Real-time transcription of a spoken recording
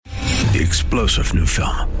The explosive new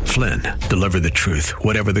film, Flynn, deliver the truth,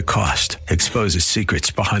 whatever the cost, exposes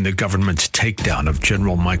secrets behind the government's takedown of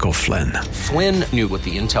General Michael Flynn. Flynn knew what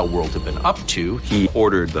the intel world had been up to. He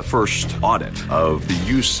ordered the first audit of the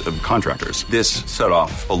use of contractors. This set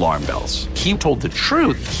off alarm bells. He told the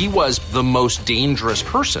truth. He was the most dangerous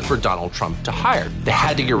person for Donald Trump to hire. They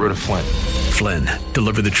had to get rid of Flynn. Flynn,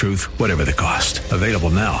 deliver the truth, whatever the cost. Available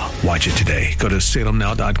now. Watch it today. Go to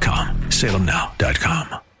salemnow.com.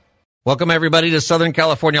 salemnow.com. Welcome, everybody, to Southern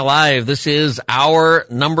California Live. This is hour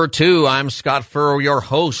number 2. I'm Scott Furrow, your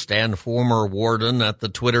host and former warden at the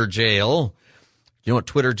Twitter jail. You know what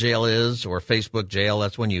Twitter jail is, or Facebook jail?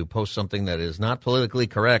 That's when you post something that is not politically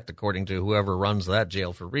correct, according to whoever runs that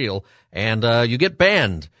jail for real, and you get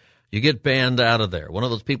banned. You get banned out of there. One of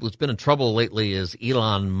those people who's been in trouble lately is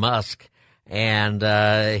Elon Musk, and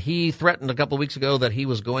he threatened a couple of weeks ago that he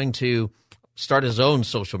was going to start his own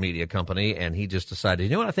social media company, and he just decided, you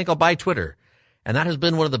know what, I think I'll buy Twitter. And that has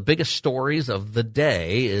been one of the biggest stories of the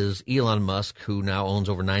day is Elon Musk, who now owns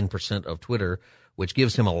over 9% of Twitter, which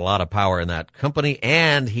gives him a lot of power in that company,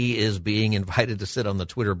 and he is being invited to sit on the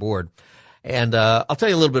Twitter board. And I'll tell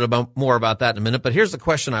you a little bit more about that in a minute, but here's the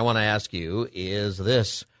question I want to ask you is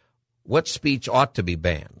this: what speech ought to be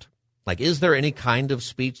banned? Like, is there any kind of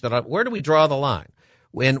speech where do we draw the line?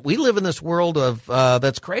 When we live in this world of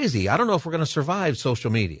that's crazy, I don't know if we're going to survive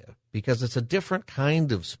social media because it's a different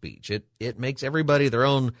kind of speech. It makes everybody their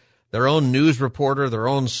own news reporter, their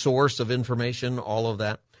own source of information, all of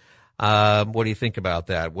that. What do you think about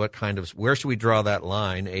that? Where should we draw that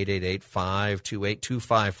line?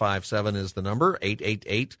 888-528-2557 is the number.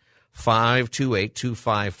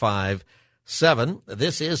 888-528-2557.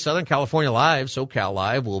 This is Southern California Live, SoCal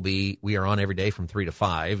Live. We are on every day from 3 to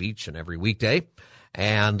 5 each and every weekday.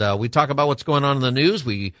 And we talk about what's going on in the news.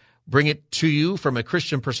 We bring it to you from a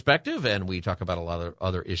Christian perspective, and we talk about a lot of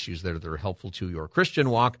other issues that are helpful to your Christian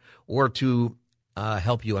walk or to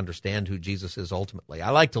help you understand who Jesus is ultimately.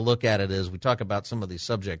 I like to look at it as we talk about some of these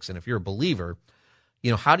subjects, and if you're a believer,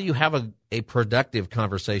 how do you have a productive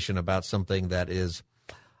conversation about something that is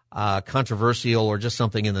controversial or just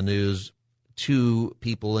something in the news to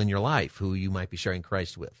people in your life who you might be sharing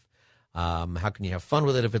Christ with? How can you have fun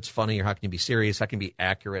with it if it's funny, or how can you be serious? How can you be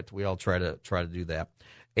accurate? We all try to do that.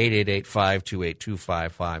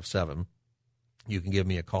 888-528-2557. You can give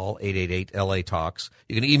me a call, 888-LA-TALKS.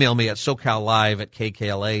 You can email me at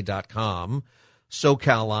SoCalLive@KKLA.com,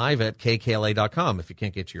 SoCalLive@KKLA.com if you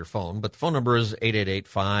can't get to your phone. But the phone number is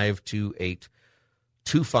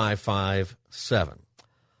 888-528-2557.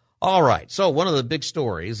 All right, so one of the big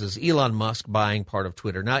stories is Elon Musk buying part of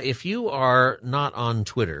Twitter. Now, if you are not on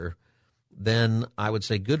Twitter, then I would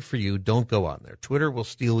say good for you. Don't go on there. Twitter will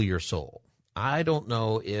steal your soul. I don't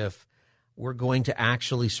know if we're going to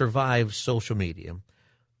actually survive social media.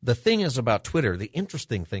 The thing is about Twitter, the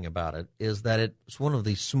interesting thing about it is that it's one of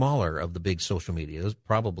the smaller of the big social medias,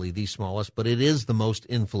 probably the smallest, but it is the most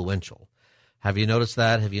influential. Have you noticed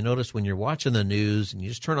that? Have you noticed when you're watching the news and you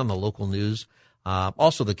just turn on the local news,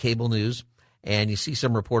 also the cable news, and you see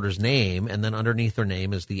some reporter's name, and then underneath their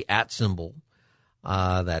name is the @ symbol,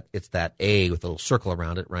 that it's that A with a little circle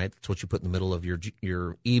around it, right? That's what you put in the middle of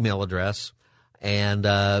your email address. And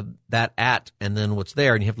that @ and then what's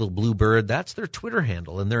there, and you have a little blue bird, that's their Twitter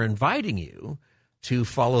handle, and they're inviting you to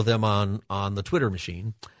follow them on the Twitter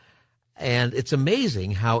machine. And it's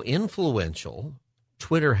amazing how influential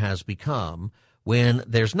Twitter has become when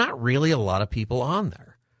there's not really a lot of people on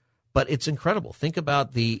there. But it's incredible. Think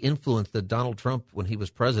about the influence that Donald Trump, when he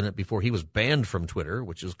was president, before he was banned from Twitter,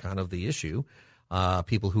 which is kind of the issue,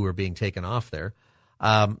 people who are being taken off there.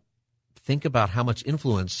 Think about how much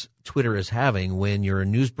influence Twitter is having when you're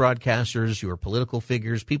news broadcasters, you're political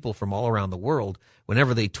figures, people from all around the world.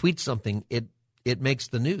 Whenever they tweet something, it makes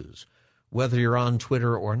the news, whether you're on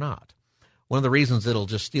Twitter or not. One of the reasons it'll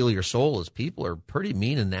just steal your soul is people are pretty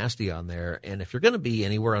mean and nasty on there. And if you're going to be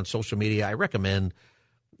anywhere on social media, I recommend,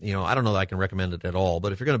 I don't know that I can recommend it at all,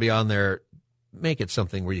 but if you're going to be on there, make it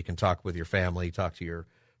something where you can talk with your family, talk to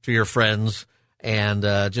your friends, and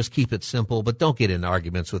just keep it simple, but don't get in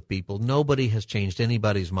arguments with people. Nobody has changed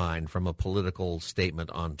anybody's mind from a political statement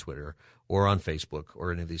on Twitter or on Facebook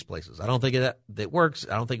or any of these places. I don't think that works.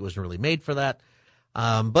 I don't think it was really made for that,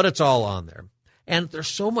 but it's all on there. And there's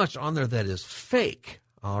so much on there that is fake,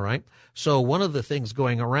 all right? So one of the things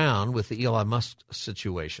going around with the Elon Musk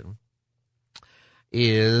situation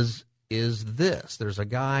is this. There's a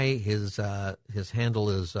guy, his handle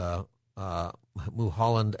is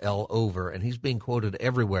Mulholland L. Over, and he's being quoted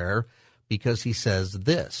everywhere because he says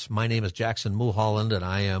this: "My name is Jackson Mulholland, and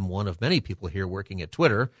I am one of many people here working at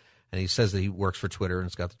Twitter, And he says that he works for Twitter, and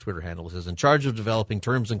it's got the Twitter handle. It says, in charge of developing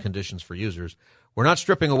terms and conditions for users. We're not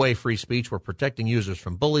stripping away free speech. We're protecting users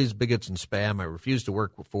from bullies, bigots, and spam. I refuse to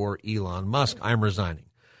work for Elon Musk. I'm resigning.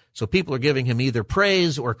 So people are giving him either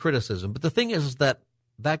praise or criticism. But the thing is that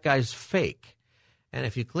that guy's fake. And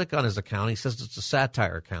if you click on his account, he says it's a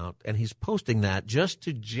satire account, and he's posting that just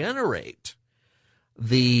to generate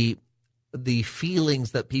the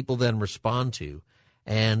feelings that people then respond to.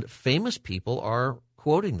 And famous people are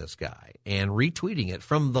quoting this guy and retweeting it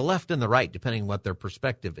from the left and the right, depending on what their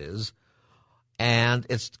perspective is, and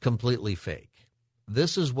it's completely fake.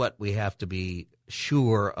 This is what we have to be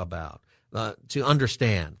sure about, to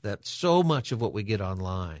understand that so much of what we get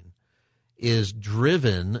online is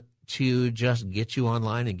driven to just get you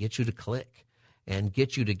online and get you to click and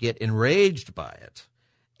get you to get enraged by it.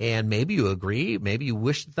 And maybe you agree, maybe you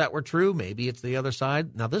wish that were true, maybe it's the other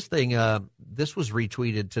side. Now, this thing, this was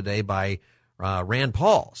retweeted today by Rand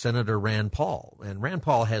Paul, Senator Rand Paul. And Rand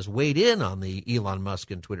Paul has weighed in on the Elon Musk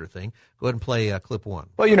and Twitter thing. Go ahead and play clip one.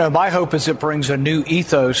 Well, my hope is it brings a new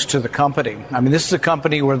ethos to the company. I mean, this is a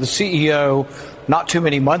company where the CEO not too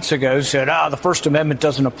many months ago said, the First Amendment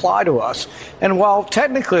doesn't apply to us. And while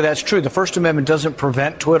technically that's true, the First Amendment doesn't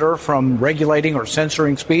prevent Twitter from regulating or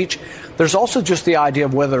censoring speech, there's also just the idea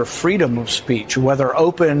of whether freedom of speech, whether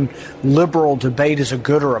open liberal debate is a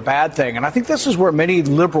good or a bad thing. And I think this is where many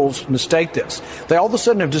liberals mistake this. They all of a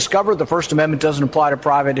sudden have discovered the First Amendment doesn't apply to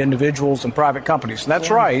private individuals and private companies. And that's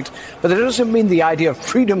right, but that doesn't mean the idea of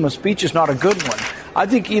freedom of speech is not a good one. I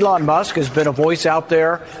think Elon Musk has been a voice out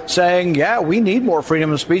there saying, we need more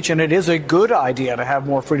freedom of speech, and it is a good idea to have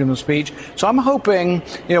more freedom of speech. So I'm hoping,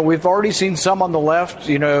 we've already seen some on the left,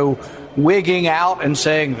 wigging out and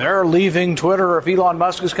saying they're leaving Twitter if Elon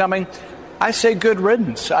Musk is coming. I say good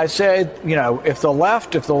riddance. I say, if the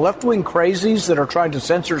left-wing crazies that are trying to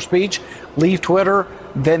censor speech leave Twitter,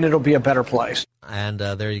 then it'll be a better place. And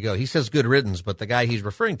there you go. He says good riddance, but the guy he's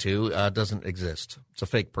referring to doesn't exist. It's a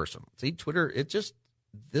fake person. See, Twitter,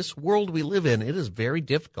 this world we live in, it is very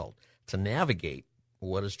difficult to navigate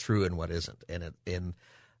what is true and what isn't. And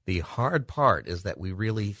the hard part is that we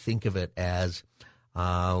really think of it as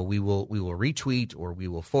we will retweet, or we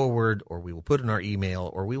will forward, or we will put in our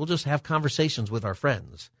email, or we will just have conversations with our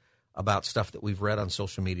friends about stuff that we've read on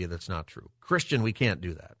social media that's not true. Christian, we can't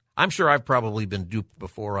do that. I'm sure I've probably been duped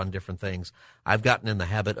before on different things. I've gotten in the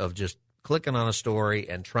habit of just clicking on a story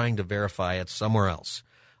and trying to verify it somewhere else,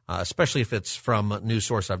 especially if it's from a news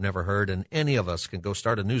source I've never heard. And any of us can go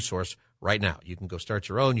start a news source right now. You can go start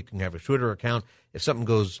your own. You can have a Twitter account. If something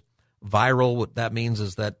goes viral, what that means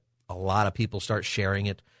is that a lot of people start sharing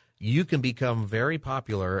it. You can become very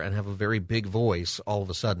popular and have a very big voice all of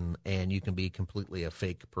a sudden, and you can be completely a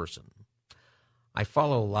fake person. I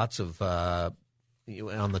follow lots of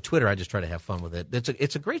on the Twitter. I just try to have fun with it.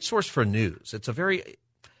 It's a great source for news. It's a very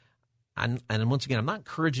and once again, I'm not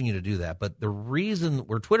encouraging you to do that, but the reason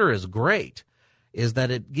where Twitter is great is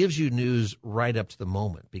that it gives you news right up to the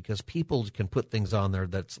moment, because people can put things on there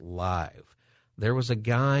that's live. There was a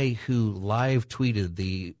guy who live tweeted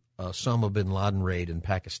the Osama bin Laden raid in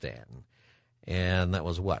Pakistan, and that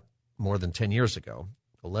was more than 10 years ago,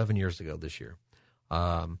 11 years ago this year.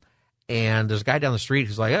 And there's a guy down the street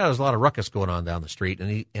who's like, there's a lot of ruckus going on down the street,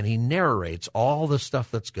 and he narrates all the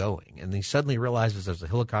stuff that's going, and he suddenly realizes there's a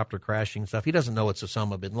helicopter crashing stuff. He doesn't know it's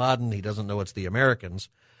Osama bin Laden. He doesn't know it's the Americans,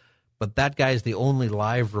 but that guy is the only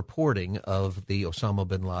live reporting of the Osama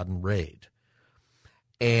bin Laden raid.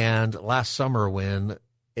 And last summer, when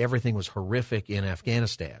everything was horrific in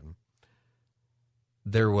Afghanistan,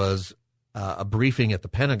 there was a briefing at the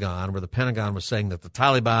Pentagon where the Pentagon was saying that the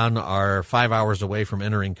Taliban are 5 hours away from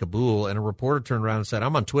entering Kabul, and a reporter turned around and said,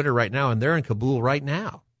 I'm on Twitter right now, and they're in Kabul right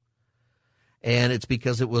now. And it's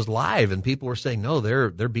because it was live, and people were saying, no,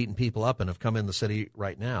 they're beating people up and have come in the city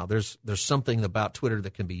right now. There's something about Twitter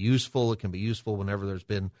that can be useful. It can be useful whenever there's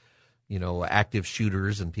been active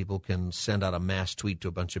shooters, and people can send out a mass tweet to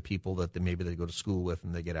a bunch of people that maybe they go to school with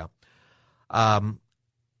and they get out.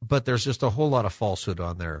 But there's just a whole lot of falsehood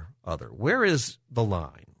on there. Where is the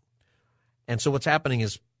line? And so what's happening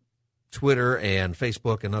is Twitter and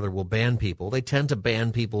Facebook and other will ban people. They tend to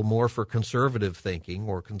ban people more for conservative thinking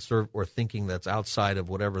or thinking that's outside of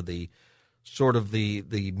whatever the sort of the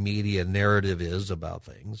media narrative is about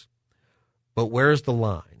things. But where's the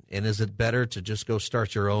line? And is it better to just go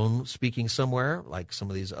start your own speaking somewhere, like some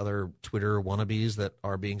of these other Twitter wannabes that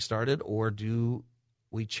are being started, or do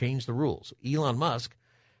we change the rules? Elon Musk,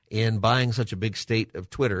 in buying such a big state of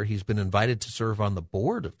Twitter, he's been invited to serve on the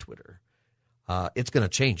board of Twitter. It's going to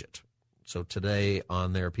change it. So today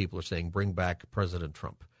on there, people are saying, bring back President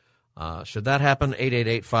Trump. Should that happen?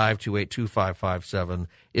 888-528-2557.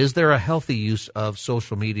 Is there a healthy use of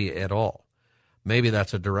social media at all? Maybe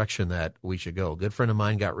that's a direction that we should go. A good friend of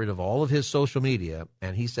mine got rid of all of his social media,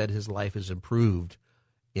 and he said his life has improved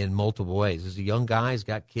in multiple ways. He's a young guy, he's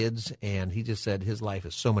got kids, and he just said his life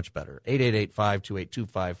is so much better.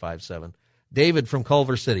 888-528-2557. David from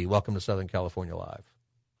Culver City, welcome to Southern California Live.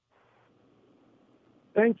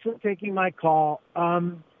 Thanks for taking my call.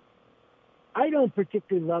 I don't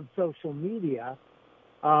particularly love social media,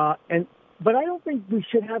 but I don't think we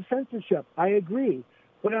should have censorship. I agree.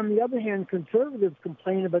 But on the other hand, conservatives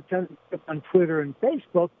complain about censorship on Twitter and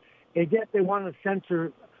Facebook, and yet they want to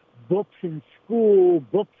censor books in school,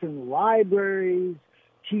 books in libraries,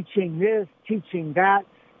 teaching this, teaching that.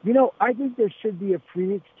 You know, I think there should be a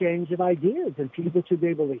free exchange of ideas, and people should be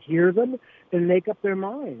able to hear them and make up their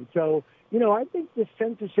mind. So, you know, I think this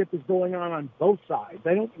censorship is going on both sides.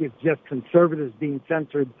 I don't think it's just conservatives being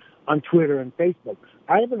censored on Twitter and Facebook.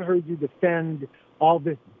 I haven't heard you defend all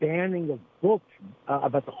this banning of books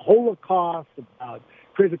about the Holocaust, about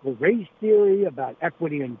critical race theory, about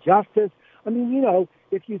equity and justice. I mean, you know,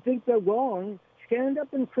 if you think they're wrong, stand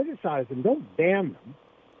up and criticize them. Don't ban them.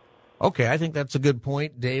 Okay, I think that's a good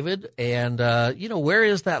point, David. And, you know, where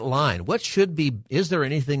is that line? Is there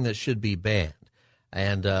anything that should be banned?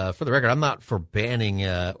 And for the record, I'm not for banning,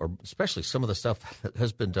 or especially some of the stuff that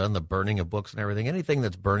has been done, the burning of books and everything. Anything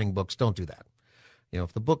that's burning books, don't do that. You know,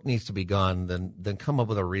 if the book needs to be gone, then come up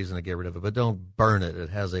with a reason to get rid of it. But don't burn it.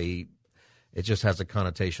 It just has a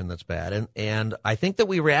connotation that's bad. And I think that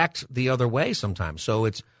we react the other way sometimes. So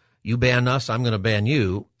it's, you ban us, I'm going to ban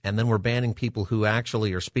you, and then we're banning people who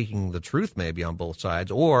actually are speaking the truth maybe on both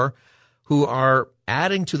sides, or who are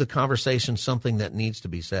adding to the conversation something that needs to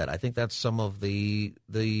be said. I think that's some of the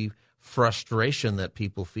frustration that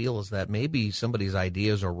people feel, is that maybe somebody's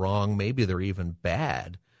ideas are wrong, maybe they're even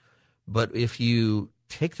bad, but if you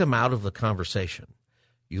take them out of the conversation,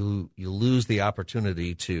 you lose the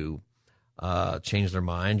opportunity to change their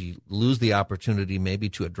mind. You lose the opportunity maybe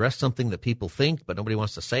to address something that people think, but nobody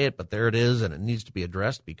wants to say it, but there it is, and it needs to be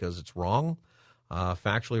addressed because it's wrong,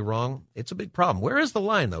 factually wrong. It's a big problem. Where is the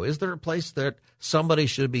line, though? Is there a place that somebody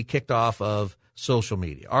should be kicked off of social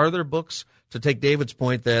media? Are there books, to take David's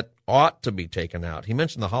point, that ought to be taken out? He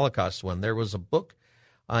mentioned the Holocaust one. There was a book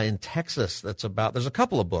in Texas that's about, there's a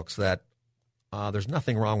couple of books that there's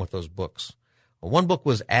nothing wrong with those books. One book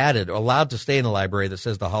was allowed to stay in the library, that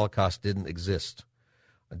says the Holocaust didn't exist,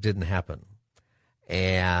 didn't happen.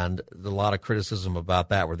 And a lot of criticism about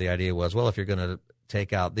that, where the idea was, well, if you're going to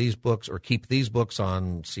take out these books or keep these books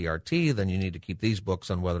on CRT, then you need to keep these books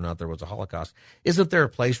on whether or not there was a Holocaust. Isn't there a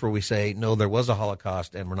place where we say, no, there was a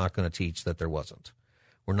Holocaust, and we're not going to teach that there wasn't?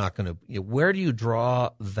 We're not going to, where do you draw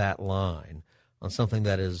that line on something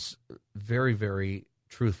that is very, very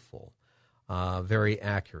truthful, very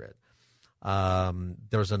accurate?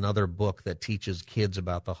 There's another book that teaches kids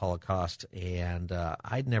about the Holocaust, and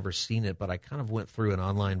I'd never seen it, but I kind of went through an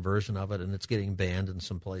online version of it, and it's getting banned in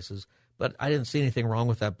some places. But I didn't see anything wrong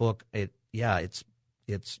with that book. It's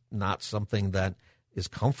not something that is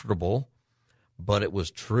comfortable, but it was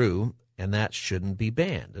true, and that shouldn't be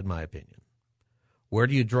banned, in my opinion. Where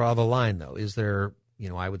do you draw the line, though? Is there,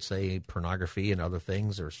 I would say pornography and other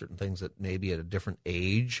things, or certain things that maybe at a different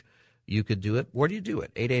age you could do it? Where do you do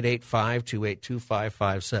it?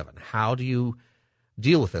 888-528-2557. How do you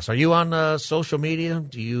deal with this? Are you on social media?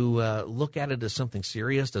 Do you look at it as something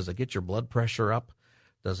serious? Does it get your blood pressure up?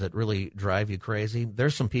 Does it really drive you crazy?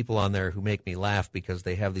 There's some people on there who make me laugh because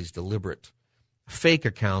they have these deliberate fake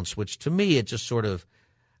accounts, which to me, it just sort of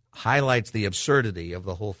highlights the absurdity of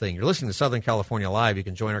the whole thing. You're listening to Southern California Live. You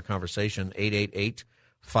can join our conversation.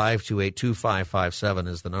 888-528-2557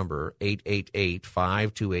 is the number.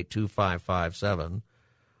 888-528-2557.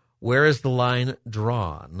 Where is the line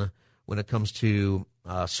drawn when it comes to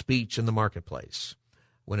speech in the marketplace?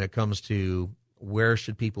 When it comes to where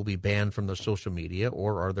should people be banned from their social media,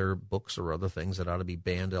 or are there books or other things that ought to be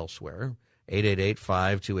banned elsewhere?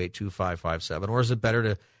 888-528-2557. Or is it better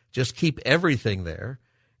to just keep everything there?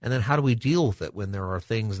 And then how do we deal with it when there are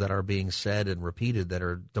things that are being said and repeated that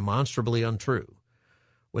are demonstrably untrue?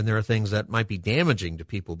 When there are things that might be damaging to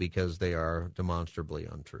people because they are demonstrably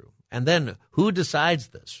untrue. And then who decides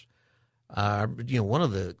this? One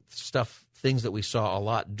of the things that we saw a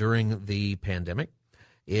lot during the pandemic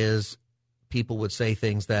is people would say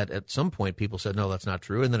things that at some point people said, no, that's not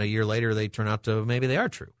true. And then a year later, they turn out to maybe they are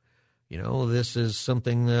true. This is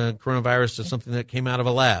something, coronavirus is something that came out of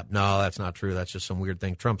a lab. No, that's not true. That's just some weird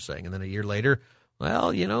thing Trump's saying. And then a year later,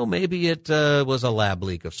 well, maybe it was a lab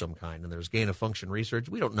leak of some kind, and there's gain-of-function research.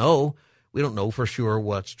 We don't know. We don't know for sure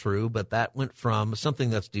what's true, but that went from something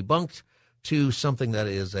that's debunked to something that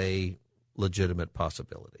is a legitimate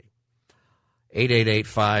possibility.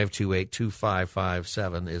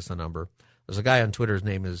 888-528-2557 is the number. There's a guy on Twitter, his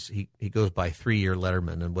name is, he goes by 3-Year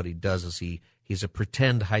Letterman, and what he does is he's a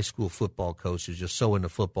pretend high school football coach who's just so into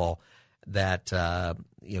football that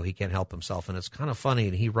he can't help himself, and it's kind of funny.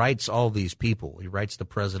 And he writes all these people. He writes the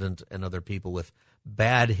president and other people with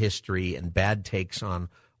bad history and bad takes on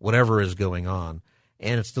whatever is going on,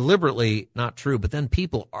 and it's deliberately not true. But then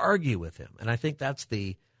people argue with him, and I think that's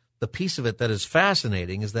the piece of it that is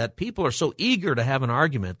fascinating, is that people are so eager to have an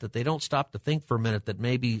argument that they don't stop to think for a minute that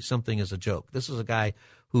maybe something is a joke. This is a guy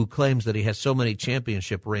who claims that he has so many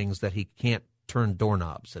championship rings that he can't turn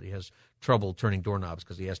doorknobs, that he has trouble turning doorknobs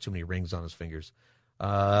because he has too many rings on his fingers.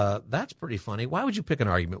 That's pretty funny. Why would you pick an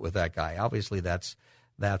argument with that guy? Obviously, that's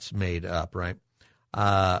made up, right?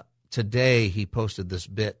 Today, he posted this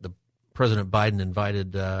bit. President Biden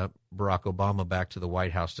invited Barack Obama back to the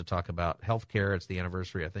White House to talk about health care. It's the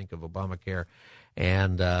anniversary, I think, of Obamacare.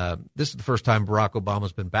 And this is the first time Barack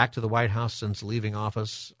Obama's been back to the White House since leaving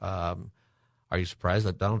office. Are you surprised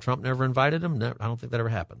that Donald Trump never invited him? I don't think that ever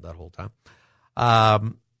happened that whole time.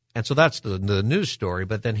 And so that's the news story.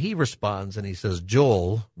 But then he responds and he says,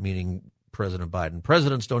 Joel, meaning President Biden,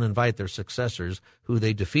 presidents don't invite their successors who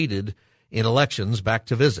they defeated in elections back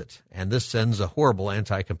to visit. And this sends a horrible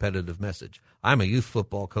anti-competitive message. I'm a youth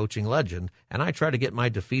football coaching legend, and I try to get my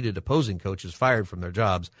defeated opposing coaches fired from their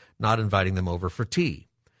jobs, not inviting them over for tea.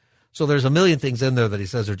 So there's a million things in there that he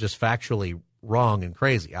says are just factually wrong and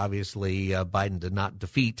crazy. Obviously, Biden did not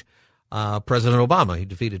defeat President Obama. He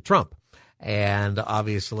defeated Trump. And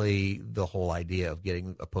obviously the whole idea of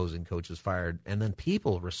getting opposing coaches fired. And then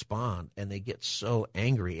people respond, and they get so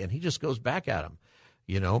angry, and he just goes back at them.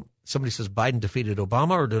 Somebody says Biden defeated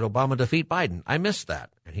Obama, or did Obama defeat Biden? I missed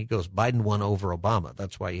that. And he goes, Biden won over Obama.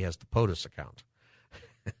 That's why he has the POTUS account.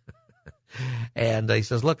 And he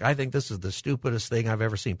says, look, I think this is the stupidest thing I've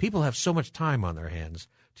ever seen. People have so much time on their hands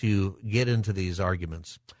to get into these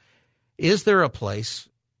arguments. Is there a place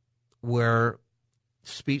where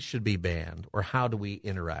speech should be banned, or how do we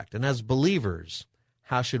interact? And as believers,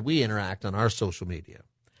 how should we interact on our social media?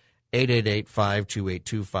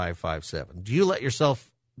 888-528-2557. Do you let yourself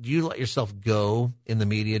go in the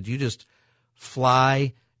media? Do you just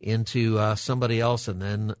fly into somebody else, and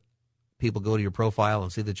then people go to your profile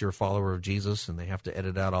and see that you're a follower of Jesus, and they have to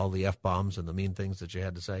edit out all the F-bombs and the mean things that you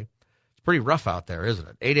had to say? It's pretty rough out there, isn't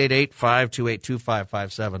it?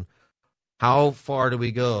 888-528-2557. How far do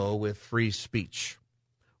we go with free speech?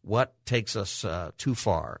 What takes us too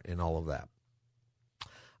far in all of that?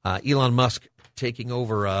 Elon Musk taking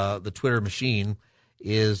over the Twitter machine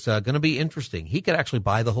is going to be interesting. He could actually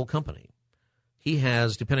buy the whole company. He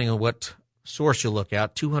has, depending on what source you look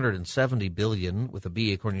at, $270 billion with a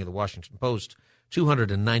B, according to the Washington Post,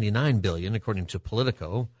 $299 billion, according to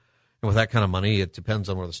Politico. And with that kind of money, it depends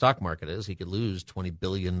on where the stock market is. He could lose $20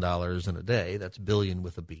 billion in a day. That's billion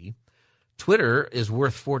with a B. Twitter is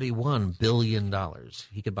worth $41 billion.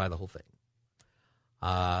 He could buy the whole thing.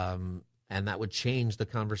 And that would change the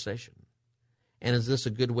conversation. And is this a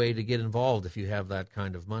good way to get involved if you have that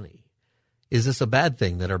kind of money? Is this a bad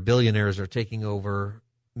thing that our billionaires are taking over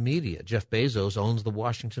media? Jeff Bezos owns the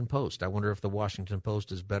Washington Post. I wonder if the Washington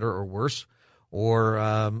Post is better or worse, or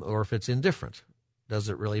if it's indifferent. Does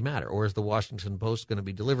it really matter? Or is the Washington Post going to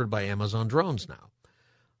be delivered by Amazon drones now?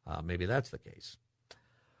 Maybe that's the case.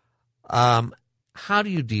 How do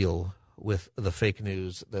you deal with the fake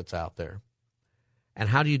news that's out there? And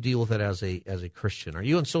how do you deal with it as a Christian? Are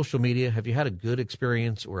you on social media? Have you had a good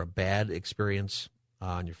experience or a bad experience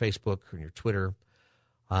on your Facebook, or your Twitter,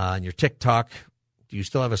 on your TikTok? Do you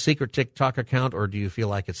still have a secret TikTok account, or do you feel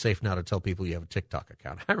like it's safe now to tell people you have a TikTok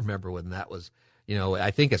account? I remember when that was,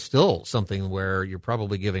 I think it's still something where you're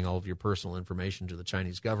probably giving all of your personal information to the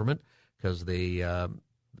Chinese government because the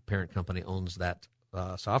parent company owns that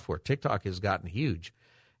software. TikTok has gotten huge.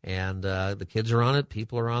 And the kids are on it.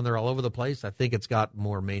 People are on there all over the place. I think it's got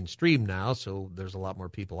more mainstream now, so there's a lot more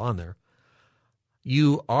people on there.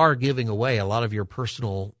 You are giving away a lot of your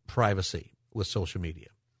personal privacy with social media.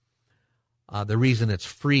 The reason it's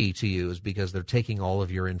free to you is because they're taking all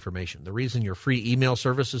of your information. The reason your free email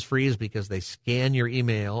service is free is because they scan your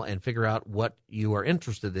email and figure out what you are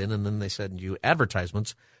interested in, and then they send you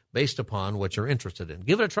advertisements based upon what you're interested in.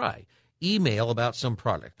 Give it a try. Email about some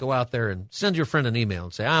product. Go out there and send your friend an email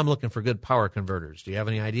and say, I'm looking for good power converters. Do you have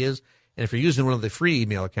any ideas? And if you're using one of the free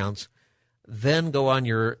email accounts, then go on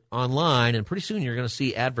your online, and pretty soon you're going to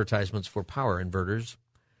see advertisements for power inverters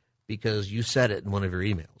because you said it in one of your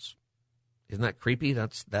emails. Isn't that creepy?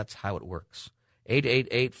 That's how it works.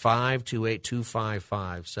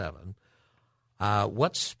 888-528-2557.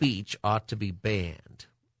 What speech ought to be banned?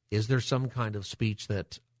 Is there some kind of speech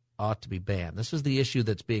that ought to be banned? This is the issue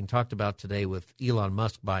that's being talked about today with Elon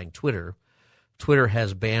Musk buying Twitter. Twitter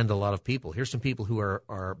has banned a lot of people. Here's some people who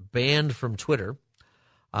are banned from Twitter.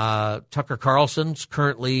 Tucker Carlson's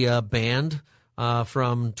currently banned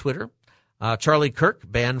from Twitter. Charlie Kirk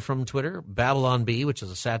banned from Twitter. Babylon Bee, which is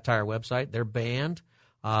a satire website, they're banned.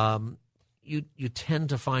 You tend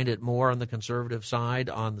to find it more on the conservative side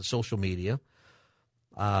on the social media.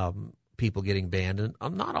 People getting banned, and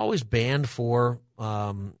I'm not always banned for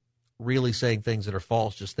really saying things that are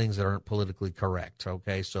false, just things that aren't politically correct.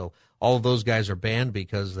 Okay, so all of those guys are banned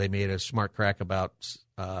because they made a smart crack about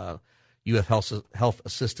U.S. Health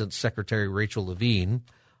Assistant Secretary Rachel Levine,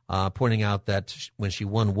 pointing out that when she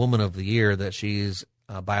won Woman of the Year, that she's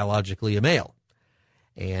biologically a male.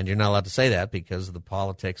 And you're not allowed to say that because the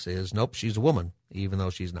politics is, nope, she's a woman, even though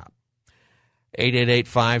she's not.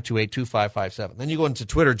 888-528-2557. Then you go into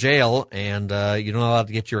Twitter jail, and you're not allowed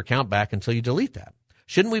to get your account back until you delete that.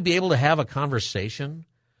 Shouldn't we be able to have a conversation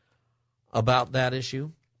about that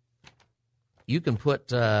issue? You can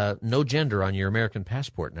put no gender on your American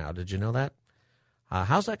passport now. Did you know that?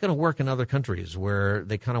 How's that going to work in other countries where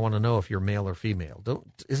they kind of want to know if you're male or female?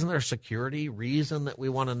 Isn't there a security reason that we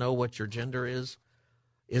want to know what your gender is?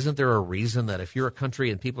 Isn't there a reason that if you're a country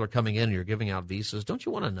and people are coming in and you're giving out visas, don't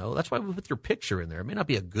you want to know? That's why we put your picture in there. It may not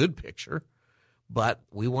be a good picture, but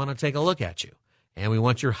we want to take a look at you. And we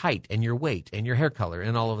want your height and your weight and your hair color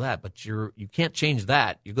and all of that. But you can't change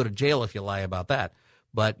that. You go to jail if you lie about that.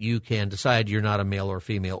 But you can decide you're not a male or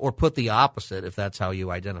female, or put the opposite if that's how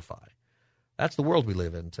you identify. That's the world we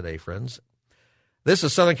live in today, friends. This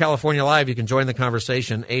is Southern California Live. You can join the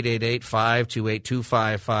conversation,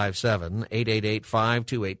 888-528-2557,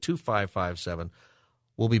 888-528-2557.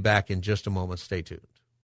 We'll be back in just a moment. Stay tuned.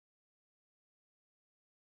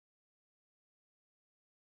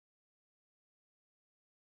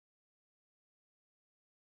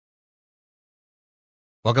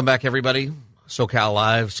 Welcome back, everybody. SoCal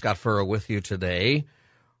Live, Scott Furrow with you today.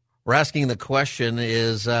 We're asking the question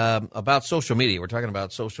is about social media. We're talking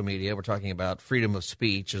about social media. We're talking about freedom of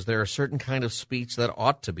speech. Is there a certain kind of speech that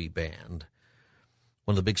ought to be banned?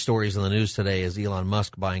 One of the big stories in the news today is Elon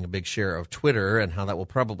Musk buying a big share of Twitter and how that will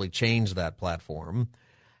probably change that platform.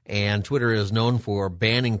 And Twitter is known for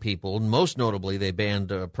banning people. Most notably, they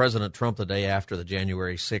banned President Trump the day after the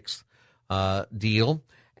January 6th deal.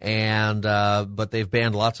 And but they've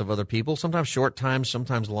banned lots of other people, sometimes short time,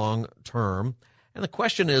 sometimes long term. And the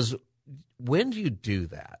question is, when do you do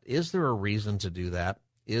that? Is there a reason to do that?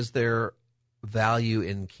 Is there value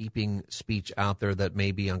in keeping speech out there that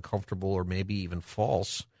may be uncomfortable or maybe even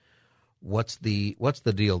false? What's the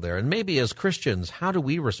deal there? And maybe as Christians, how do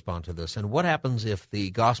we respond to this? And what happens if the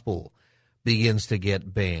gospel begins to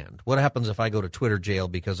get banned? What happens if I go to Twitter jail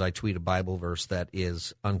because I tweet a Bible verse that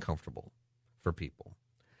is uncomfortable for people?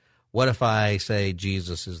 What if I say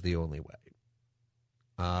Jesus is the only way?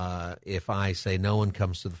 If I say no one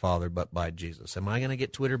comes to the Father but by Jesus, am I going to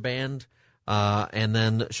get Twitter banned? And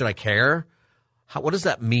then should I care? What does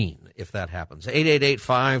that mean if that happens?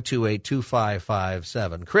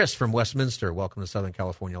 888-528-2557. Chris from Westminster, welcome to Southern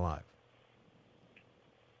California Live.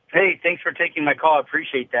 Hey, thanks for taking my call. I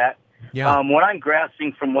appreciate that. Yeah. What I'm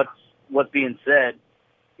grasping from what's being said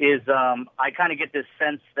is I kind of get this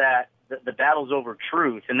sense that the battle's over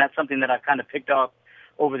truth, and that's something that I've kind of picked up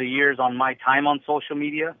over the years on my time on social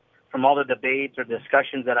media, from all the debates or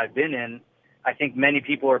discussions that I've been in. I think many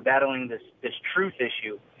people are battling this truth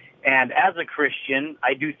issue. And as a Christian,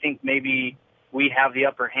 I do think maybe we have the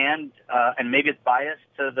upper hand, and maybe it's biased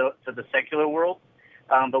to the secular world,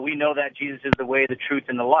 but we know that Jesus is the way, the truth,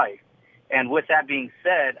 and the life. And with that being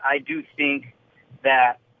said, I do think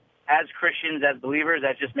that as Christians, as believers,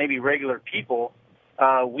 as just maybe regular people,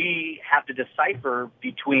 we have to decipher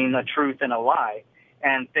between a truth and a lie.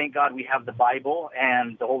 And thank God we have the Bible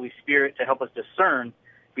and the Holy Spirit to help us discern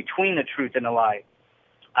between the truth and the lie.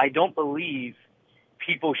 I don't believe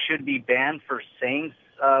people should be banned for saying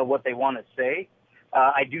what they want to say.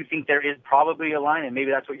 I do think there is probably a line, and maybe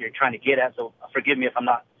that's what you're trying to get at, so forgive me if I'm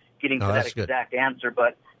not getting to that exact answer.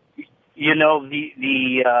 But, you know,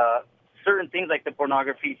 the certain things like the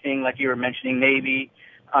pornography thing, like you were mentioning, maybe,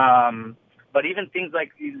 but even things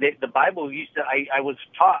like the Bible used to, I was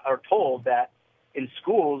taught or told that in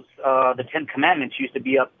schools, the Ten Commandments used to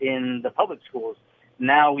be up in the public schools.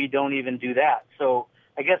 Now we don't even do that. So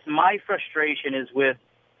I guess my frustration is with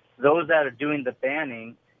those that are doing the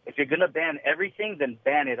banning. If you're going to ban everything, then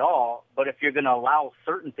ban it all. But if you're going to allow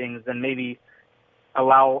certain things, then maybe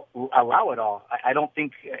allow it all. I don't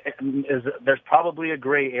think there's probably a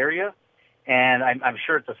gray area, and I'm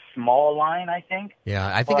sure it's a small line. I think.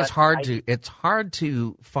 Yeah, I think it's hard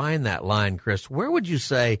to find that line, Chris. Where would you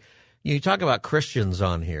say you talk about Christians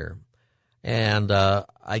on here, and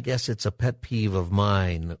I guess it's a pet peeve of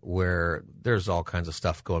mine where there's all kinds of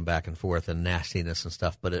stuff going back and forth and nastiness and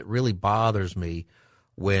stuff, but it really bothers me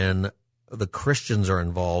when the Christians are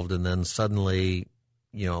involved, and then suddenly,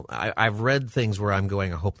 I've read things where I'm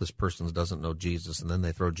going, I hope this person doesn't know Jesus, and then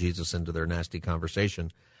they throw Jesus into their nasty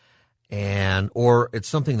conversation, or it's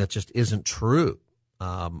something that just isn't true.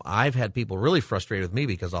 I've had people really frustrated with me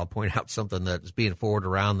because I'll point out something that's being forwarded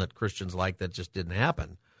around that Christians like that just didn't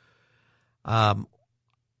happen.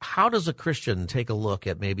 How does a Christian take a look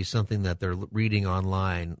at maybe something that they're reading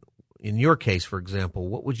online? In your case, for example,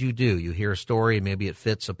 what would you do? You hear a story, maybe it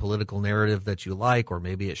fits a political narrative that you like, or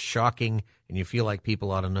maybe it's shocking and you feel like people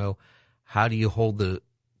ought to know. How do you hold the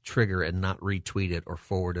trigger and not retweet it or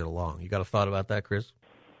forward it along? You got a thought about that, Chris?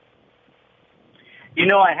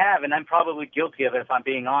 I have, and I'm probably guilty of it if I'm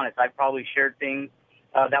being honest. I've probably shared things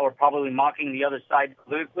that were probably mocking the other side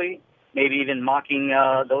politically, maybe even mocking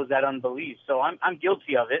those that unbelieve. So I'm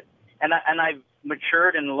guilty of it, and I've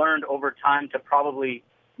matured and learned over time to probably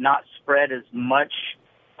not spread as much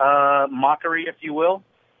mockery, if you will.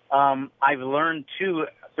 I've learned, too,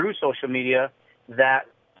 through social media that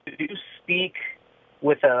if you speak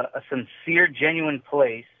with a sincere, genuine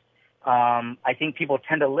place, I think people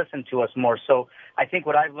tend to listen to us more. So I think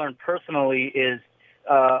what I've learned personally is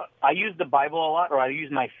I use the Bible a lot, or I use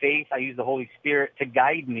my faith, I use the Holy Spirit to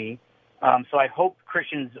guide me. So I hope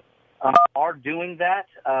Christians are doing that,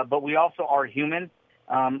 but we also are human.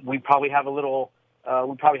 We probably have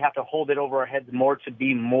we probably have to hold it over our heads more to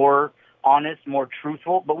be more honest, more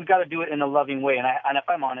truthful, but we got to do it in a loving way. And if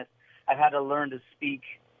I'm honest, I've had to learn to speak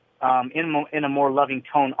in a more loving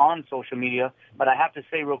tone on social media. But I have to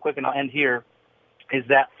say real quick, and I'll end here, is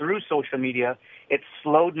that through social media, it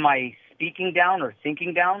slowed my speaking down or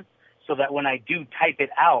thinking down, so that when I do type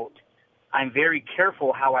it out, I'm very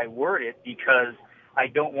careful how I word it, because I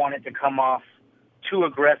don't want it to come off too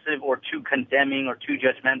aggressive or too condemning or too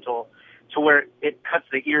judgmental, to where it cuts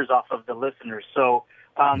the ears off of the listeners. So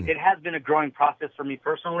it has been a growing process for me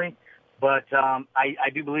personally, but I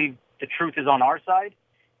do believe the truth is on our side,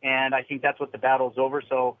 and I think that's what the battle's over.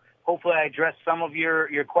 So hopefully I addressed some of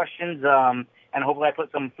your questions, and hopefully I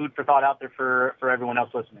put some food for thought out there for everyone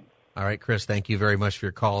else listening. All right, Chris, thank you very much for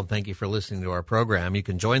your call, and thank you for listening to our program. You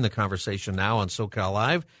can join the conversation now on SoCal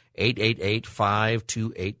Live.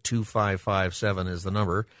 888-528-2557 is the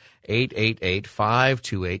number,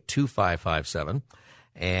 888-528-2557.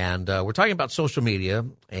 And we're talking about social media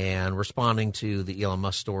and responding to the Elon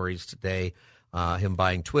Musk stories today, him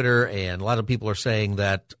buying Twitter, and a lot of people are saying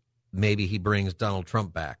that maybe he brings Donald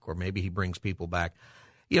Trump back, or maybe he brings people back.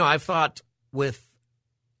 I've thought with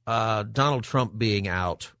Donald Trump being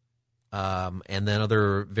out, and then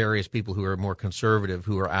other various people who are more conservative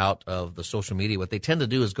who are out of the social media, what they tend to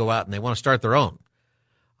do is go out and they want to start their own.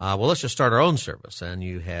 Well, let's just start our own service. And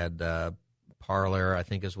you had Parler, I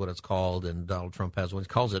think is what it's called, and Donald Trump has one. He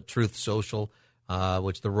calls it Truth Social,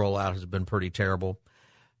 which the rollout has been pretty terrible.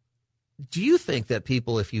 Do you think that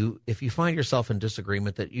people, if you find yourself in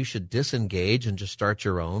disagreement, that you should disengage and just start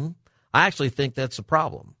your own? I actually think that's a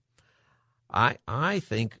problem. I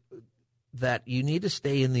think that you need to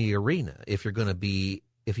stay in the arena if you want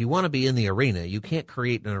to be in the arena. You can't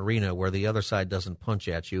create an arena where the other side doesn't punch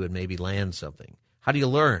at you and maybe land something. How do you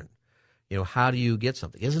learn? How do you get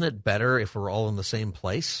something? Isn't it better if we're all in the same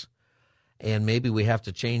place? And maybe we have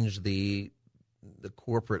to change the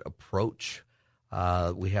corporate approach.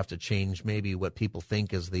 We have to change maybe what people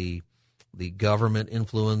think is the government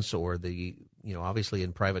influence, or obviously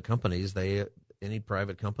in private companies, any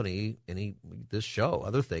private company, this show,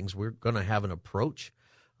 other things, we're going to have an approach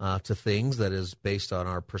to things that is based on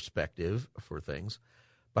our perspective for things.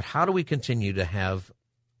 But how do we continue to have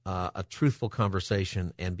a truthful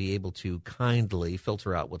conversation and be able to kindly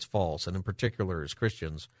filter out what's false? And in particular, as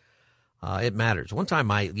Christians, it matters. One time,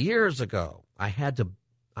 years ago, I had to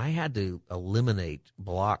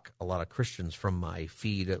block a lot of Christians from my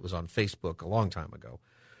feed. It was on Facebook a long time ago.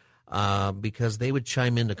 Because they would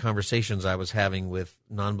chime into conversations I was having with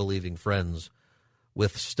non-believing friends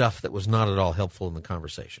with stuff that was not at all helpful in the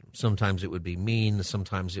conversation. Sometimes it would be mean.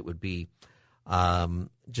 Sometimes it would be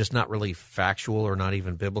just not really factual or not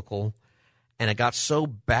even biblical. And it got so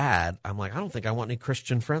bad, I'm like, I don't think I want any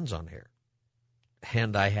Christian friends on here.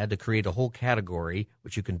 And I had to create a whole category,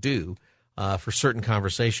 which you can do, for certain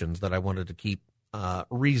conversations that I wanted to keep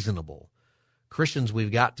reasonable Christians,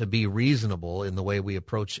 we've got to be reasonable in the way we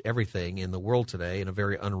approach everything in the world today, in a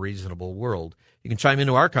very unreasonable world. You can chime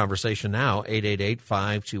into our conversation now.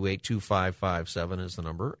 888-528-2557 is the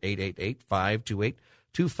number.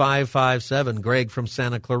 888-528-2557. Greg from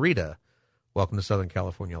Santa Clarita. Welcome to Southern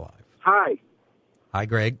California Live. Hi. Hi,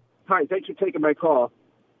 Greg. Hi, thanks for taking my call.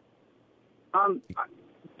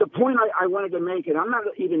 The point I wanted to make, and I'm not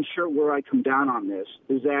even sure where I come down on this,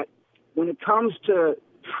 is that when it comes to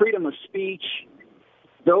freedom of speech,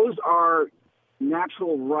 those are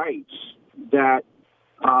natural rights that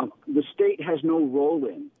the state has no role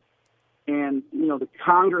in. And, the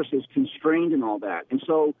Congress is constrained in all that. And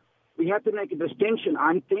so we have to make a distinction,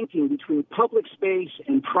 I'm thinking, between public space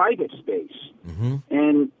and private space. Mm-hmm.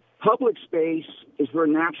 And public space is where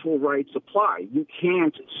natural rights apply. You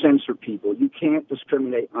can't censor people. You can't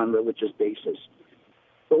discriminate on religious basis.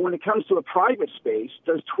 But when it comes to a private space,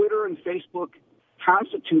 does Twitter and Facebook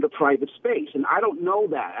constitute a private space? And I don't know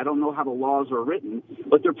that. I don't know how the laws are written,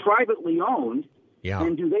 but they're privately owned. Yeah.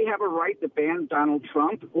 And do they have a right to ban Donald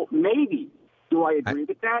Trump? Well, maybe. Do I agree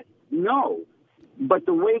with that? No. But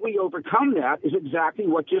the way we overcome that is exactly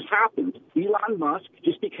what just happened. Elon Musk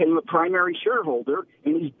just became a primary shareholder,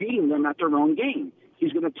 and he's beating them at their own game.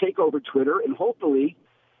 He's going to take over Twitter and hopefully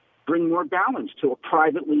bring more balance to a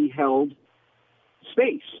privately held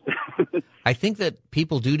space. I think that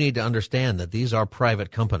people do need to understand that these are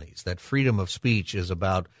private companies, that freedom of speech is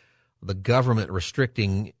about the government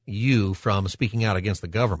restricting you from speaking out against the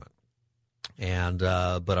government. And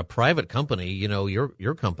but a private company,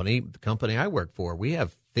 your company, the company I work for, we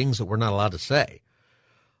have things that we're not allowed to say,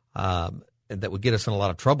 and that would get us in a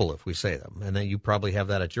lot of trouble if we say them. And then you probably have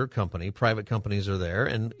that at your company. Private companies are there,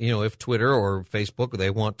 and if Twitter or Facebook,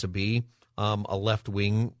 they want to be a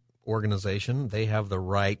left-wing organization, they have the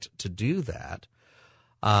right to do that.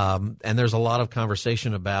 And there's a lot of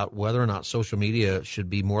conversation about whether or not social media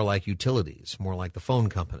should be more like utilities, more like the phone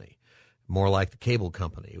company, more like the cable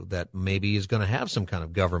company, that maybe is going to have some kind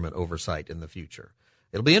of government oversight in the future.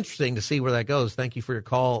 It'll be interesting to see where that goes. Thank you for your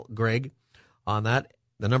call, Greg, on that.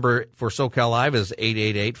 The number for SoCal Live is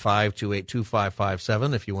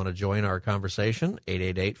 888-528-2557 if you want to join our conversation,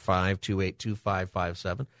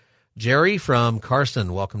 888-528-2557. Jerry from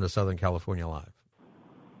Carson, welcome to Southern California Live.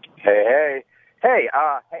 Hey,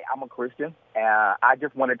 I'm a Christian, and I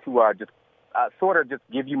just wanted to just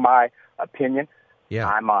give you my opinion. Yeah.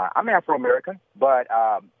 I'm Afro-American, but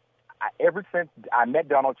ever since I met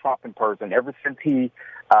Donald Trump in person, ever since he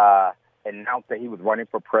announced that he was running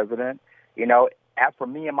for president, as for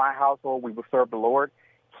me and my household, we would serve the Lord.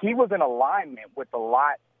 He was in alignment with a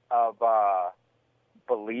lot of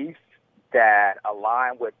beliefs that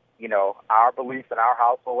align with, our beliefs in our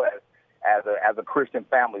household as a Christian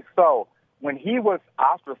family. So when he was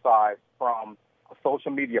ostracized from a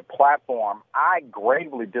social media platform, I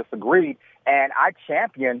gravely disagreed, and I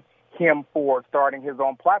championed him for starting his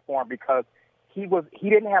own platform because he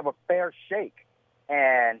didn't have a fair shake.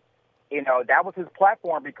 And, that was his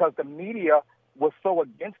platform because the media was so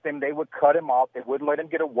against him, they would cut him off. They wouldn't let him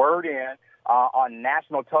get a word in on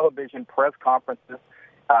national television, press conferences,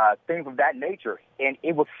 things of that nature. And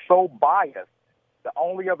it was so biased. The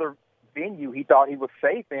only other venue he thought he was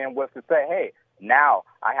safe in was to say, hey, now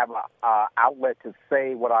I have an outlet to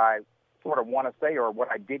say what I sort of want to say or what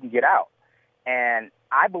I didn't get out. And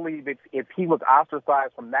I believe if he was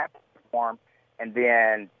ostracized from that platform, and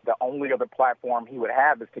then the only other platform he would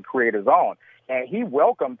have is to create his own. And he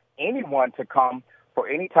welcomed anyone to come for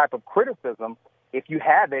any type of criticism if you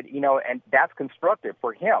have it, and that's constructive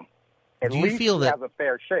for him. At least he has a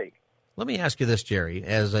fair shake. Let me ask you this, Jerry,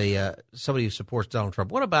 as somebody who supports Donald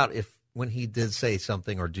Trump. What about when he did say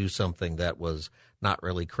something or do something that was not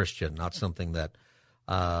really Christian, not something that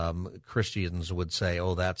Christians would say,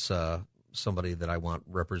 oh, that's somebody that I want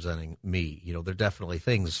representing me? There are definitely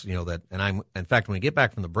things, that, and in fact, when we get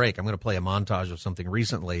back from the break, I'm going to play a montage of something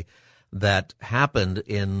recently that happened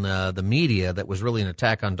in the media that was really an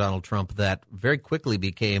attack on Donald Trump that very quickly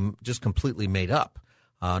became just completely made up.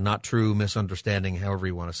 Not true, misunderstanding, however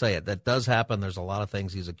you want to say it. That does happen. There's a lot of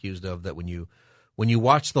things he's accused of that when you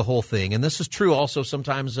watch the whole thing, and this is true also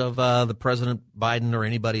sometimes of the President Biden or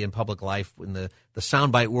anybody in public life in the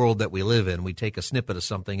soundbite world that we live in, we take a snippet of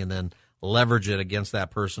something and then leverage it against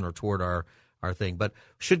that person or toward our thing. But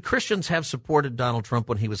should Christians have supported Donald Trump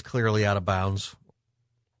when he was clearly out of bounds?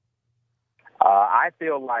 I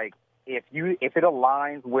feel like if it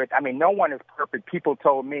aligns with, no one is perfect. People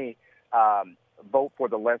told me, vote for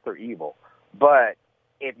the lesser evil. But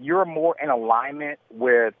if you're more in alignment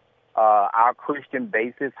with our Christian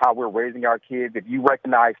basis, how we're raising our kids, if you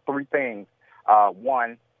recognize three things,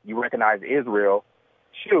 one, you recognize Israel,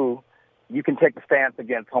 two, you can take a stance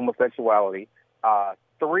against homosexuality.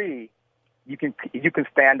 3, you can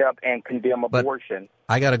stand up and condemn abortion.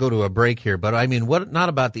 I got to go to a break here, but I mean, what? Not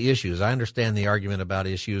about the issues. I understand the argument about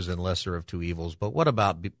issues and lesser of two evils, but what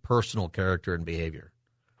about personal character and behavior?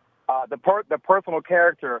 The personal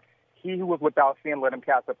character, he who was without sin, let him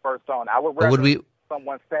cast the first stone. I would rather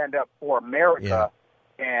someone stand up for America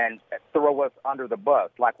and throw us under the bus,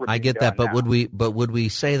 like we're. I get that, but now. would we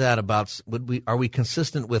say that about? Are we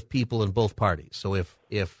consistent with people in both parties? So if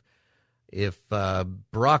Barack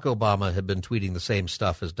Obama had been tweeting the same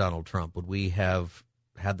stuff as Donald Trump, would we have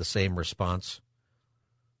had the same response?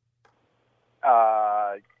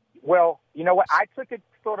 Well, you know what? I took it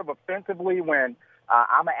sort of offensively when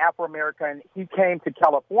I'm an Afro-American. He came to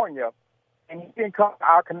California, and he didn't come to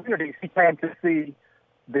our communities. He came to see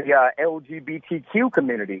the LGBTQ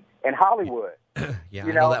community in Hollywood. Yeah,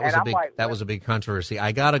 you know, that was a big controversy.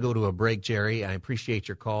 I got to go to a break, Jerry. I appreciate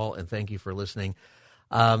your call, and thank you for listening.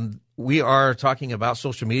 We are talking about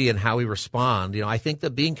social media and how we respond. You know, I think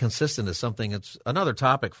that being consistent is something that's another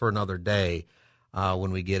topic for another day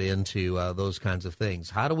when we get into those kinds of things.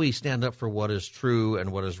 How do we stand up for what is true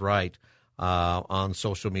and what is right on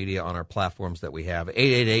social media, on our platforms that we have?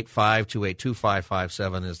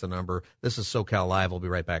 888-528-2557 is the number. This is SoCal Live. We'll be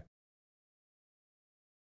right back.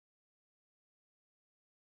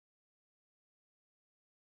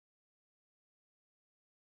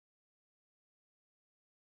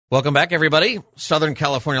 Welcome back, everybody. Southern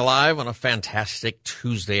California Live on a fantastic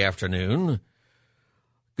Tuesday afternoon.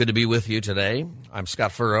 Good to be with you today. I'm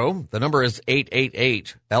Scott Furrow. The number is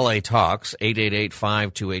 888-LA-TALKS,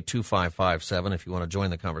 888-528-2557 if you want to join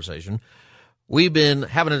the conversation. We've been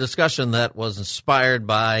having a discussion that was inspired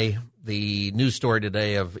by the news story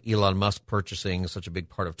today of Elon Musk purchasing such a big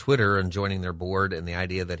part of Twitter and joining their board, and the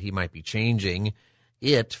idea that he might be changing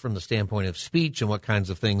it from the standpoint of speech and what kinds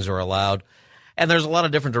of things are allowed. And there's a lot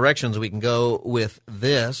of different directions we can go with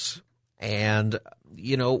this. And,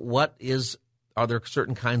 you know, are there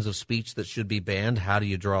certain kinds of speech that should be banned? How do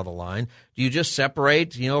you draw the line? Do you just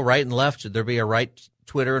separate, right and left? Should there be a right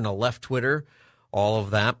Twitter and a left Twitter? All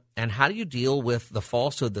of that. And how do you deal with the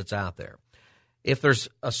falsehood that's out there? If there's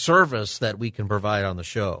a service that we can provide on the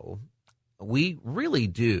show, we really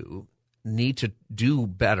do need to do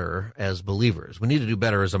better as believers. We need to do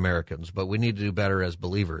better as Americans, but we need to do better as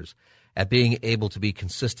believers at being able to be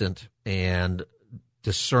consistent and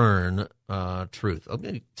discern truth. I'm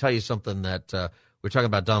going to tell you something that we were talking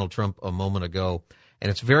about Donald Trump a moment ago,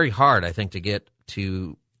 and it's very hard, I think, to get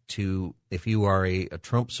to if you are a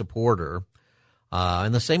Trump supporter,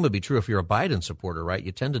 and the same would be true if you're a Biden supporter, right?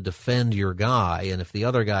 You tend to defend your guy, and if the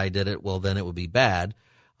other guy did it, well, then it would be bad.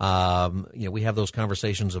 We have those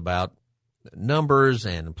conversations about numbers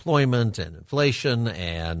and employment and inflation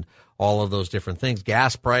and all of those different things.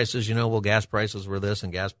 Gas prices, gas prices were this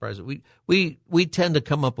and gas prices. We tend to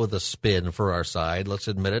come up with a spin for our side. Let's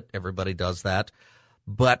admit it. Everybody does that.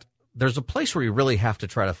 But there's a place where you really have to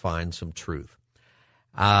try to find some truth.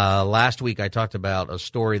 Last week I talked about a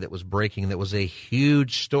story that was breaking that was a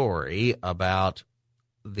huge story about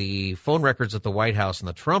the phone records at the White House and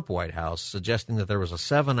the Trump White House, suggesting that there was a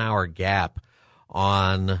 7-hour gap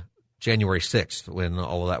on January 6th when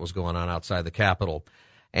all of that was going on outside the Capitol.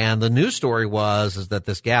 And the news story is that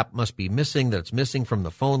this gap must be missing, that it's missing from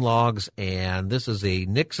the phone logs, and this is a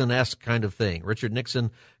Nixon-esque kind of thing. Richard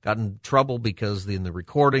Nixon got in trouble because in the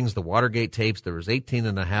recordings, the Watergate tapes, there was 18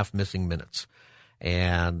 and a half missing minutes.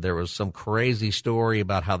 And there was some crazy story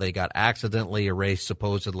about how they got accidentally erased,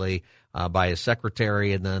 supposedly, by his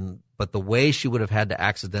secretary, but the way she would have had to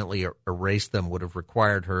accidentally erase them would have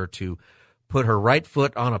required her to put her right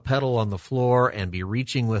foot on a pedal on the floor and be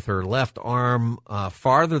reaching with her left arm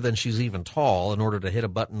farther than she's even tall in order to hit a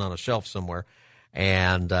button on a shelf somewhere.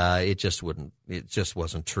 And it just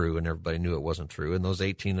wasn't true, and everybody knew it wasn't true. And those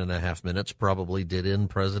 18 and a half minutes probably did in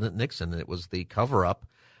President Nixon. It was the cover-up,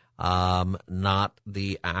 not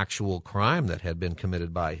the actual crime that had been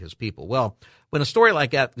committed by his people. Well, when a story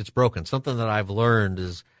like that gets broken, something that I've learned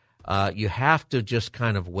is you have to just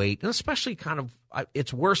kind of wait, and especially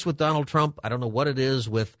it's worse with Donald Trump. I don't know what it is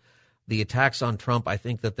with the attacks on Trump. I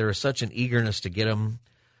think that there is such an eagerness to get him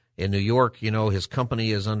in New York. His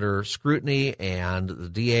company is under scrutiny, and the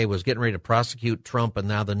DA was getting ready to prosecute Trump, and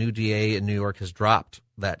now the new DA in New York has dropped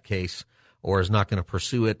that case or is not going to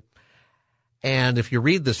pursue it. And if you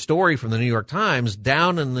read the story from the New York Times,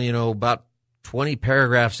 down in about 20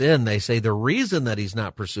 paragraphs in, they say the reason that he's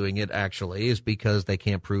not pursuing it actually is because they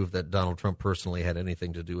can't prove that Donald Trump personally had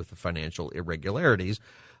anything to do with the financial irregularities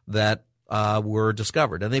that were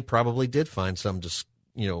discovered. And they probably did find some,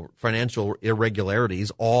 financial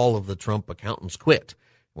irregularities. All of the Trump accountants quit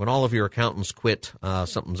When all of your accountants quit,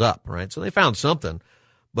 something's up, right? So they found something.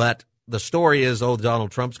 But the story is,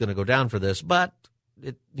 Donald Trump's going to go down for this. But,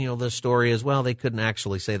 the story is, well, they couldn't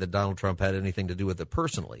actually say that Donald Trump had anything to do with it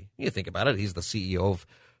personally. You think about it. He's the CEO of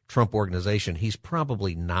Trump Organization. He's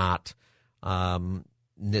probably not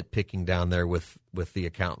nitpicking down there with the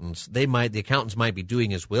accountants. The accountants might be doing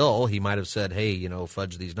his will. He might have said, hey,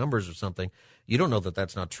 fudge these numbers or something. You don't know that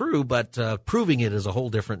that's not true, but proving it is a whole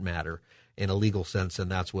different matter in a legal sense, and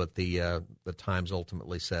that's what the Times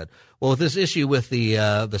ultimately said. Well, with this issue with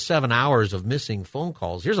the 7 hours of missing phone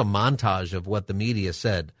calls, here's a montage of what the media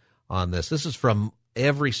said on this. This is from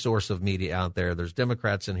every source of media out there. There's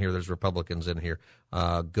Democrats in here. There's Republicans in here.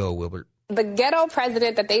 Go, Wilbert. The ghetto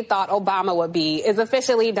president that they thought Obama would be is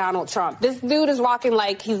officially Donald Trump. This dude is walking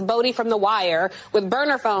like he's Bodie from The Wire with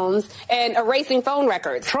burner phones and erasing phone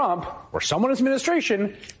records. Trump, or someone in his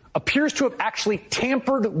administration, appears to have actually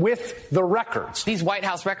tampered with the records. These White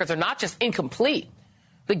House records are not just incomplete.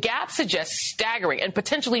 The gap suggests staggering and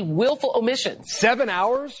potentially willful omissions. 7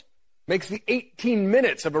 hours makes the 18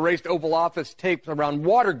 minutes of erased Oval Office tapes around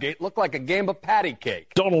Watergate look like a game of patty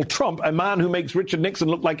cake. Donald Trump, a man who makes Richard Nixon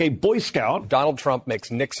look like a Boy Scout. Donald Trump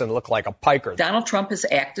makes Nixon look like a piker. Donald Trump has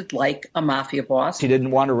acted like a mafia boss. He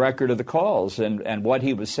didn't want a record of the calls, and what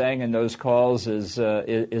he was saying in those calls is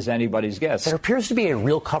anybody's guess. There appears to be a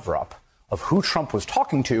real cover-up of who Trump was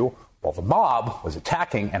talking to while the mob was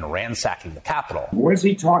attacking and ransacking the Capitol. Was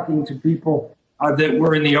he talking to people that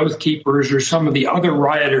were in the Oath Keepers or some of the other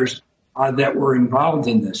rioters that were involved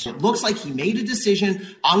in this? It looks like he made a decision.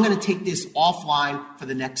 I'm going to take this offline for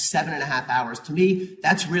the next 7.5 hours. To me,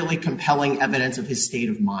 that's really compelling evidence of his state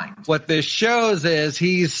of mind. What this shows is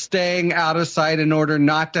he's staying out of sight in order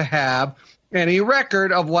not to have any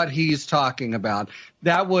record of what he's talking about.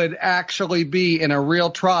 That would actually be, in a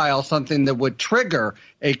real trial, something that would trigger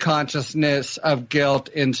a consciousness of guilt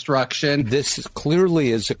instruction. This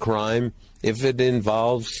clearly is a crime if it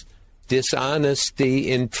involves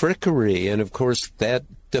dishonesty and trickery. And, of course, that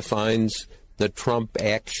defines the Trump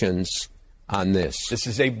actions on this. This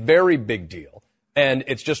is a very big deal, and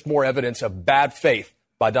it's just more evidence of bad faith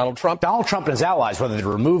by Donald Trump. Donald Trump and his allies, whether they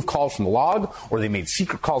removed calls from the log or they made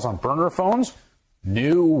secret calls on burner phones,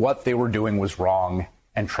 knew what they were doing was wrong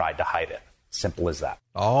and tried to hide it. Simple as that.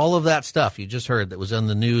 All of that stuff you just heard that was on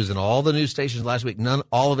the news and all the news stations last week,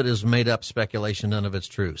 all of it is made up speculation. None of it's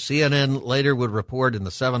true. CNN later would report in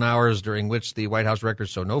the 7 hours during which the White House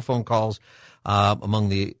records show no phone calls. Among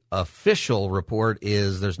the official report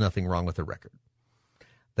is there's nothing wrong with the record.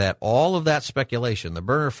 That all of that speculation, the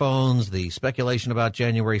burner phones, the speculation about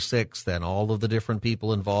January 6th, and all of the different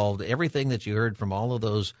people involved, everything that you heard from all of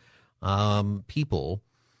those people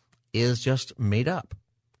is just made up.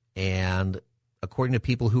 And according to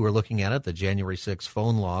people who are looking at it, the January 6th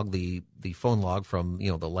phone log, the phone log from the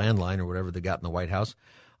landline or whatever they got in the White House,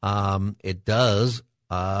 it does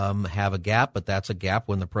have a gap, but that's a gap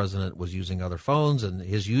when the president was using other phones, and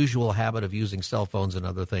his usual habit of using cell phones and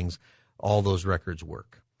other things, all those records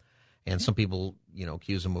work. And some people,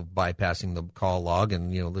 accuse him of bypassing the call log,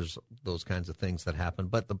 and, there's those kinds of things that happen.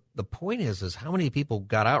 But the point is how many people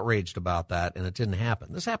got outraged about that and it didn't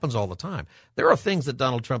happen. This happens all the time. There are things that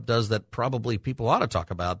Donald Trump does that probably people ought to talk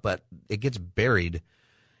about, but it gets buried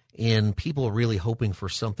in people really hoping for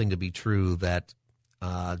something to be true that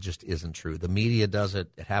just isn't true. The media does it.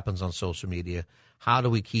 It happens on social media. How do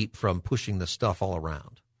we keep from pushing this stuff all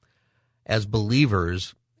around? As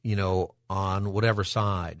believers, on whatever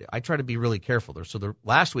side, I try to be really careful there. So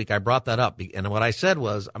last week I brought that up, and what I said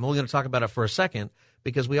was I'm only going to talk about it for a second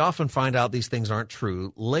because we often find out these things aren't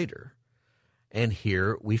true later. And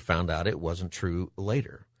here we found out it wasn't true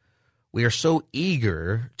later. We are so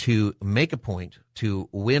eager to make a point to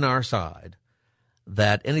win our side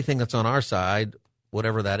that anything that's on our side,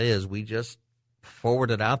 whatever that is, we just forward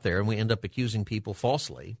it out there and we end up accusing people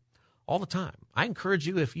falsely all the time. I encourage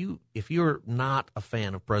you, if you're not a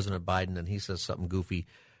fan of President Biden and he says something goofy,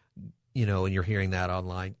 and you're hearing that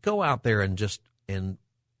online, go out there and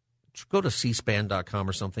go to cspan.com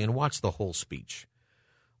or something and watch the whole speech.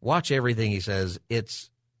 Watch everything he says.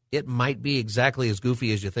 It might be exactly as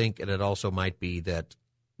goofy as you think, and it also might be that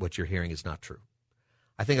what you're hearing is not true.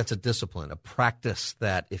 I think that's a discipline, a practice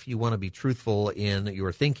that if you want to be truthful in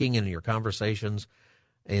your thinking and in your conversations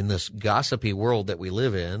in this gossipy world that we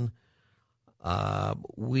live in,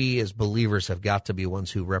 we as believers have got to be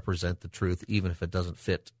ones who represent the truth, even if it doesn't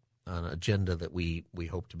fit an agenda that we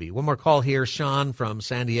hope to be. One more call here, Sean from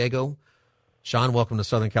San Diego. Sean, welcome to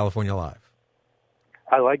Southern California Live.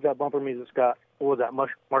 I like that bumper music, Scott. What was that,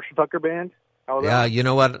 Marshall Tucker Band? Yeah, you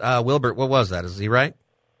know what, Wilbert, what was that? Is he right?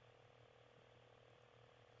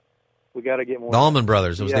 We got to get more. The Allman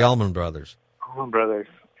Brothers. It was the Allman Brothers. Allman Brothers.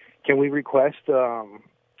 Can we request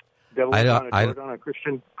Devil on a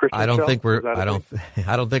Christian I don't show? think we're. I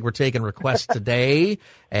don't think we're taking requests today,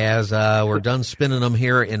 as we're done spinning them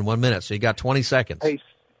here in 1 minute. So you got 20 seconds. Hey,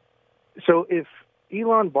 so if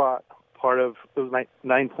Elon bought part of those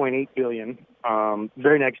 $9.8 billion,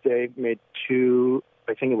 very next day made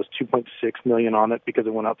I think it was $2.6 million on it because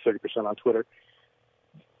it went up 30% on Twitter.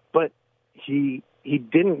 But he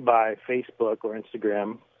didn't buy Facebook or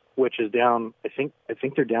Instagram, which is down. I think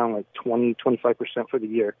they're down like 20-25% for the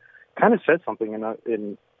year. Kind of said something,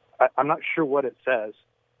 and I'm not sure what it says,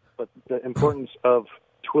 but the importance of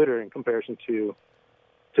Twitter in comparison to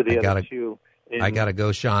the other two. I got to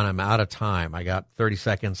go, Sean. I'm out of time. I got 30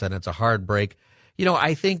 seconds, and it's a hard break.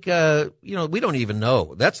 I think, we don't even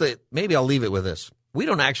know. Maybe I'll leave it with this. We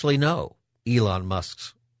don't actually know Elon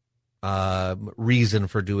Musk's reason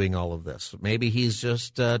for doing all of this. Maybe he's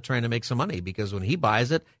just trying to make some money, because when he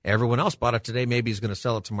buys it, everyone else bought it today. Maybe he's going to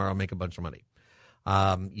sell it tomorrow and make a bunch of money.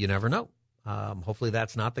 You never know. Hopefully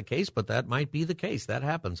that's not the case, but that might be the case. That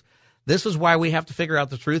happens. This is why we have to figure out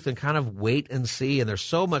the truth and kind of wait and see. And there's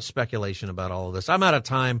so much speculation about all of this. I'm out of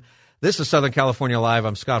time. This is Southern California Live.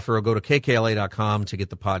 I'm Scott Furrow. Go to kkla.com to get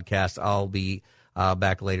the podcast. I'll be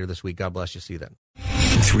back later this week. God bless you. See you then.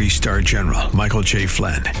 3-star General Michael J.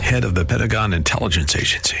 Flynn, head of the Pentagon Intelligence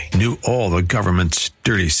Agency, knew all the government's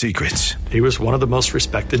dirty secrets. He was one of the most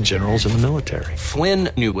respected generals in the military. Flynn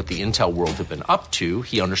knew what the intel world had been up to.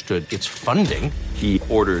 He understood its funding. He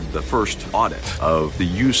ordered the first audit of the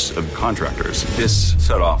use of contractors. This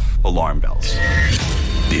set off alarm bells.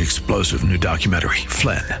 The explosive new documentary,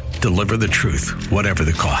 Flynn, Deliver the Truth, Whatever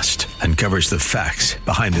the Cost, uncovers the facts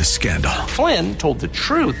behind this scandal. Flynn told the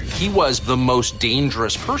truth. He was the most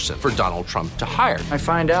dangerous person for Donald Trump to hire. I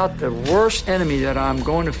find out the worst enemy that I'm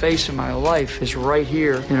going to face in my life is right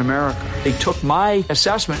here in America. They took my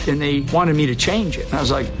assessment and they wanted me to change it. And I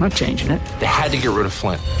was like, I'm not changing it. They had to get rid of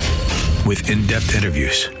Flynn. With in-depth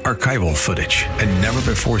interviews, archival footage, and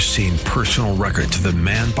never-before-seen personal records of the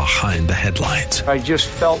man behind the headlines. I just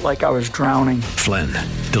felt like I was drowning. Flynn,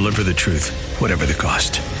 Deliver the Truth, Whatever the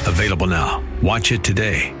Cost. Available now. Watch it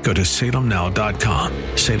today. Go to salemnow.com.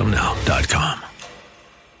 salemnow.com.